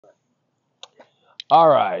All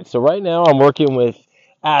right, so right now I'm working with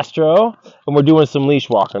Astro, and we're doing some leash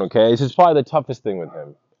walking, okay? This is probably the toughest thing with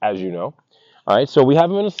him, as you know. All right, so we have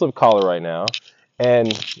him in a slip collar right now, and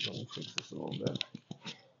let me fix this a little bit.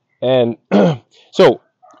 And so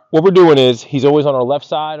what we're doing is he's always on our left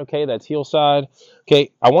side, okay? That's heel side.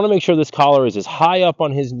 Okay, I want to make sure this collar is as high up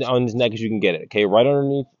on his neck as you can get it, okay? Right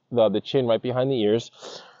underneath the chin, right behind the ears.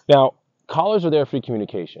 Now, collars are there for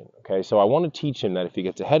communication, okay? So I want to teach him that if he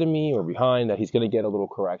gets ahead of me or behind, that he's going to get a little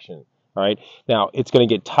correction, all right? Now, it's going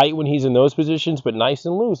to get tight when he's in those positions, but nice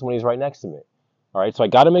and loose when he's right next to me, all right? So I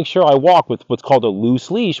got to make sure I walk with what's called a loose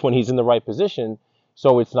leash when he's in the right position,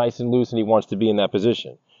 so it's nice and loose and he wants to be in that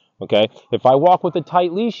position, okay? If I walk with a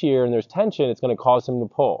tight leash here and there's tension, it's going to cause him to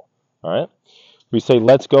pull, all right? We say,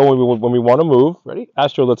 let's go when we want to move. Ready?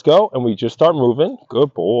 Astro, let's go. And we just start moving.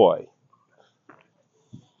 Good boy.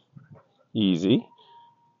 Easy.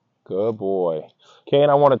 Good boy. Okay,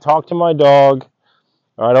 and I want to talk to my dog.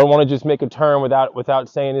 All right, I don't want to just make a turn without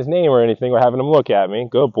saying his name or anything or having him look at me.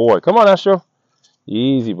 Good boy. Come on, Astro.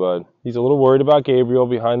 Easy, bud. He's a little worried about Gabriel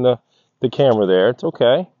behind the camera there. It's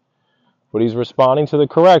okay. But he's responding to the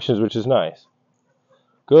corrections, which is nice.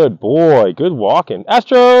 Good boy. Good walking.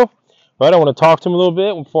 Astro! Right, I want to talk to him a little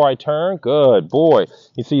bit before I turn. Good boy.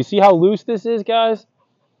 You see how loose this is, guys?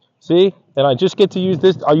 See? And I just get to use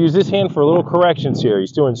this. I'll use this hand for a little corrections here.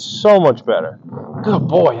 He's doing so much better. Good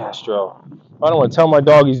boy, Astro. I don't want to tell my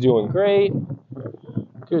dog he's doing great.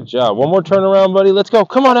 Good job. One more turn around, buddy. Let's go.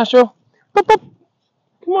 Come on, Astro. Boop, boop.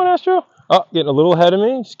 Come on, Astro. Oh, getting a little ahead of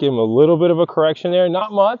me. Just give him a little bit of a correction there.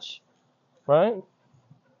 Not much, right?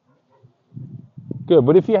 Good,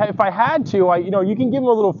 but if I had to, you can give him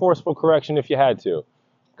a little forceful correction if you had to.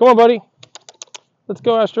 Come on, buddy. Let's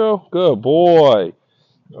go, Astro. Good boy.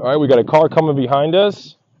 All right, we got a car coming behind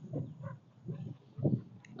us.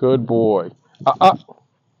 Good boy. All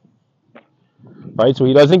right, so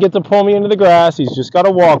he doesn't get to pull me into the grass. He's just got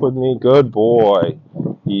to walk with me. Good boy.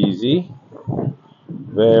 Easy.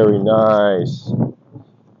 Very nice.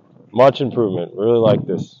 Much improvement. Really like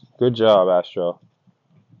this. Good job, Astro.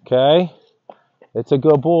 Okay. It's a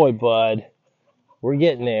good boy, bud. We're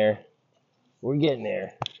getting there. We're getting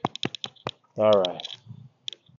there. All right.